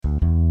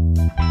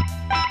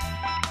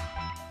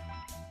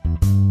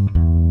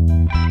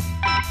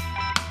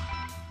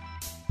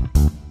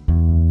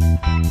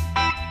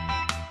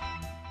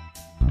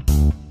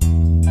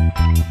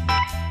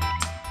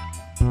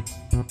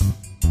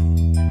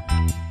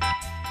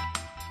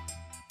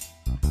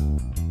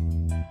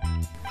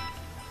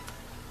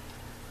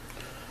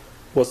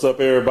What's up,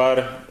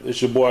 everybody?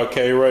 It's your boy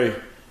K Ray,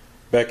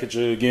 back at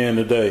you again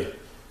today.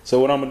 So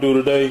what I'm gonna do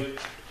today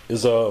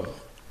is I'm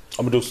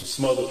gonna do some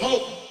smothered.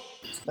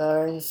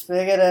 Starring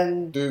Spigot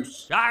and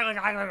Deuce.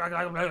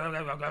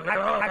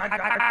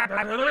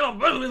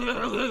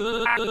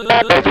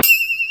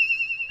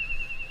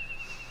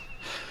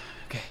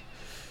 Okay.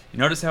 You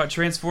notice how it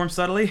transforms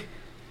subtly?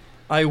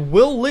 I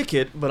will lick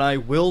it, but I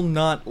will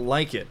not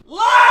like it.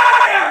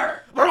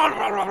 Liar!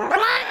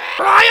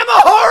 I am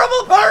a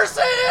horrible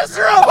person!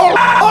 You're a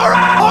horrible